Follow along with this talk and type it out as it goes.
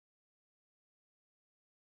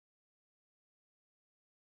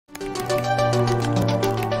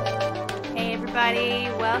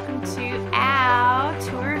everybody, welcome to our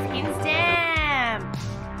tour of Hinze Dam.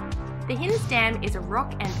 The Hinze Dam is a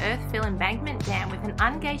rock and earth-fill embankment dam with an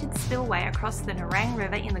ungated spillway across the Nerang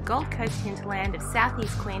River in the Gold Coast hinterland of South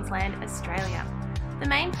East Queensland, Australia. The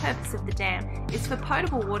main purpose of the dam is for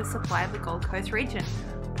potable water supply of the Gold Coast region.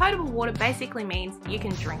 Potable water basically means you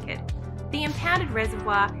can drink it. The impounded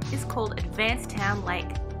reservoir is called Advanced-Town Lake.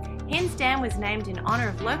 Hinze Dam was named in honour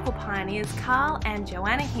of local pioneers Carl and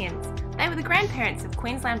Joanna Hinze. They were the grandparents of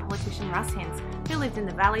Queensland politician Russ Hinze, who lived in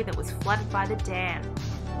the valley that was flooded by the dam.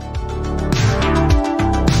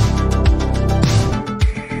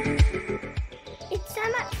 It's so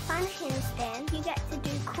much fun, Hinze Dam. You get to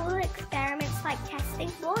do cool experiments like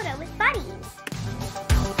testing water with buddies.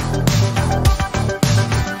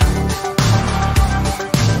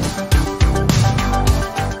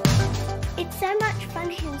 It's so much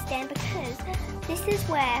fun, Hinze Dam, because this is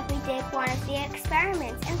where we did one of the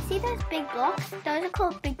experiments. And see those big blocks? Those are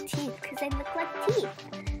called big teeth because they look like teeth.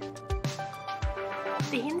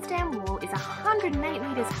 The Hinze Dam wall is 108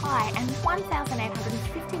 metres high and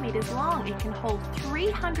 1,850 metres long. It can hold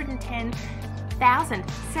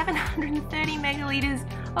 310,730 megalitres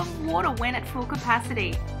of water when at full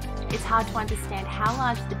capacity. It's hard to understand how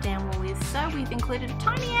large the dam wall is, so we've included a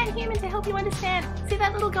tiny ant human to help you understand. See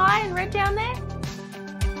that little guy in red down there?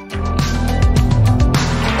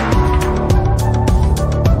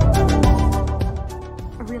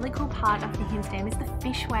 A really cool part of the Hinze Dam is the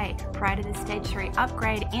fishway. Prior to the Stage 3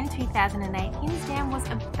 upgrade in 2008, Hinze Dam was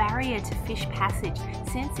a barrier to fish passage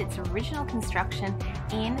since its original construction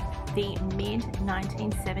in the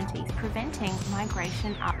mid-1970s, preventing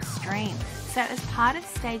migration upstream. So as part of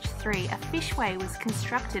Stage 3, a fishway was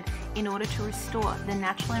constructed in order to restore the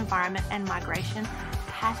natural environment and migration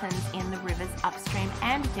patterns in the rivers upstream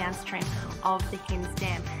and downstream of the Hinze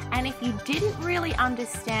Dam. And if you didn't really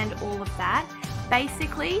understand all of that,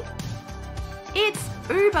 basically, it's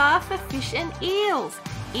Uber for fish and eels.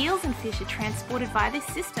 Eels and fish are transported via this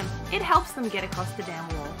system. It helps them get across the dam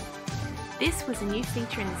wall. This was a new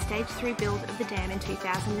feature in the Stage 3 build of the dam in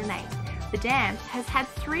 2008. The dam has had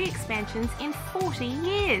 3 expansions in 40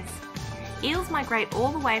 years. Eels migrate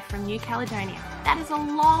all the way from New Caledonia. That is a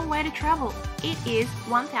long way to travel. It is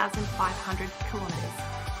 1,500 kilometres.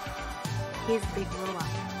 Here's the big ruler.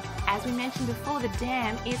 As we mentioned before, the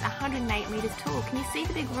dam is 108 metres tall. Can you see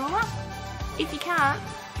the big ruler? If you can't,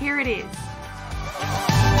 here it is.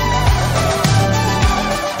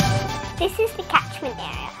 This is the catchment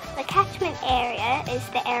area. The catchment area is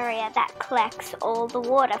the area that collects all the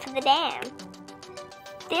water for the dam.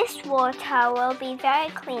 This water will be very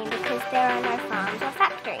clean because there are no farms or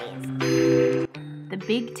factories. The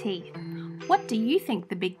big teeth. What do you think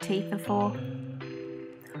the big teeth are for?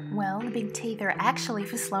 Well, the big teeth are actually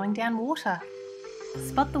for slowing down water.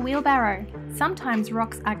 Spot the wheelbarrow. Sometimes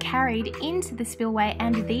rocks are carried into the spillway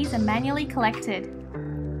and these are manually collected.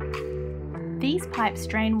 These pipes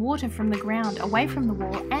drain water from the ground away from the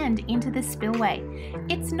wall and into the spillway.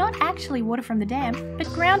 It's not actually water from the dam, but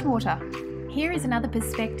groundwater. Here is another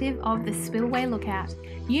perspective of the spillway lookout.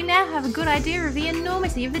 You now have a good idea of the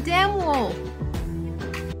enormity of the dam wall.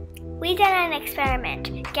 We did an experiment.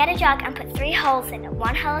 Get a jug and put 3 holes in it.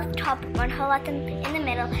 1 hole at the top, 1 hole in the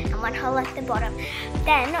middle, and 1 hole at the bottom.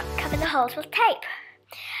 Then cover the holes with tape.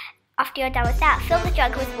 After you're done with that, fill the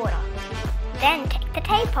jug with water. Then take the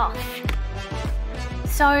tape off.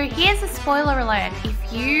 So here's a spoiler alert. If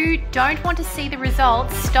you don't want to see the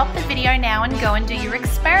results, stop the video now and go and do your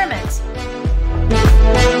experiment.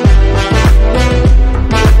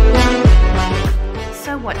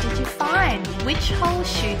 So what did you find? Which hole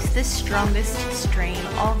shoots the strongest stream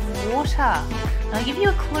of water? I'll give you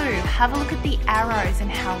a clue. Have a look at the arrows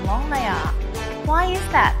and how long they are. Why is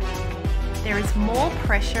that? There is more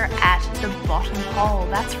pressure at the bottom hole.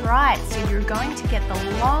 That's right. So you're going to get the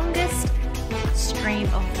longest stream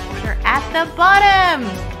of water at the bottom.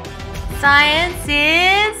 Science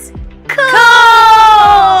is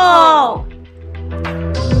cool!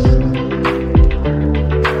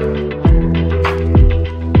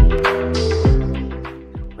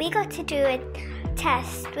 We got to do a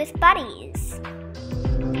test with buddies.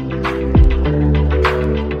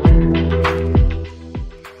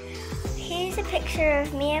 Here's a picture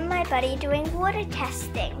of me and my buddy doing water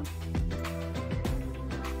testing.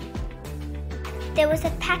 There was a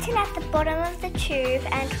pattern at the bottom of the tube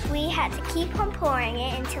and we had to keep on pouring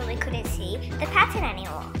it until we couldn't see the pattern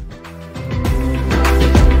anymore.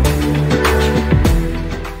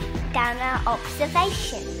 Down our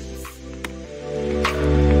observations.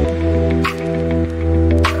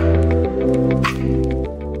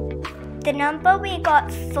 The number we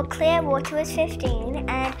got for clear water was 15 clean,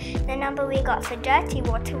 and the number we got for dirty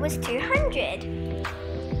water was 200.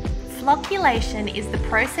 Flocculation is the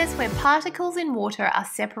process where particles in water are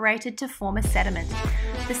separated to form a sediment.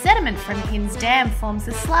 The sediment from Hinze Dam forms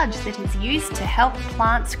a sludge that is used to help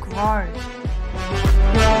plants grow.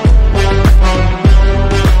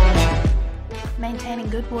 Maintaining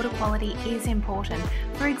good water quality is important.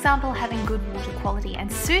 For example, having good water quality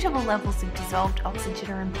and suitable levels of dissolved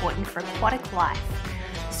oxygen are important for aquatic life.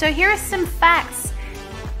 So here are some facts.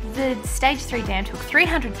 The Stage 3 dam took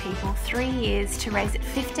 300 people 3 years to raise it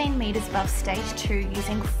 15 metres above Stage 2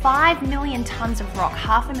 using 5 million tonnes of rock,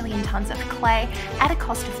 500,000 tonnes of clay at a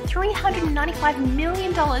cost of $395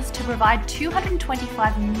 million to provide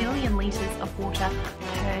 225 million litres of water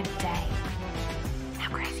per day. How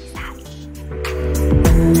crazy is that?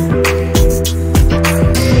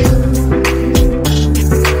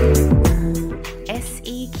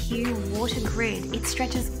 SEQ Water Grid. It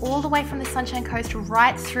stretches all the way from the Sunshine Coast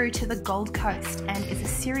right through to the Gold Coast and is a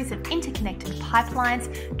series of interconnected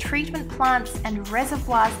pipelines, treatment plants and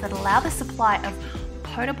reservoirs that allow the supply of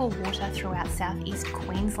potable water throughout South East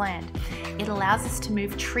Queensland. It allows us to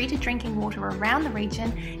move treated drinking water around the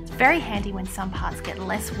region. It's very handy when some parts get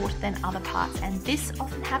less water than other parts, and this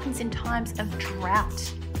often happens in times of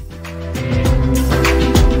drought.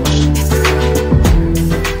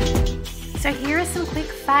 So here are some quick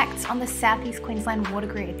facts on the South East Queensland water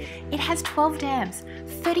grid. It has 12 dams,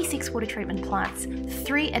 36 water treatment plants,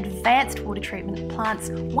 3 advanced water treatment plants,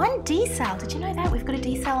 1 desal, did you know that? We've got a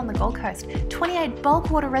desal on the Gold Coast, 28 bulk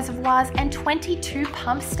water reservoirs and 22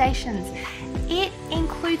 pump stations. It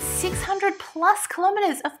includes 600 plus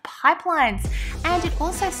kilometres of pipelines, and it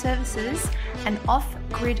also services an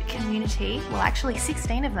off-grid community, well actually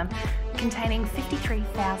 16 of them, containing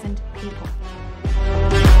 53,000 people.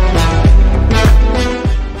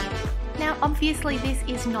 Now obviously this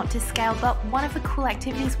is not to scale, but one of the cool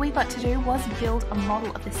activities we got to do was build a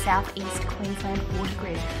model of the South East Queensland water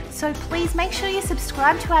grid. So please make sure you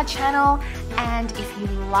subscribe to our channel, and if you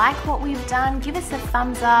like what we've done, give us a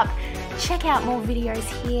thumbs up, check out more videos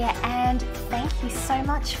here, and thank you so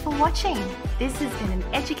much for watching. This has been an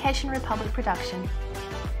Education Republic production.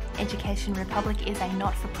 Education Republic is a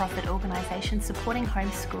not-for-profit organisation supporting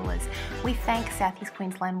homeschoolers. We thank South East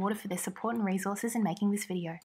Queensland Water for their support and resources in making this video.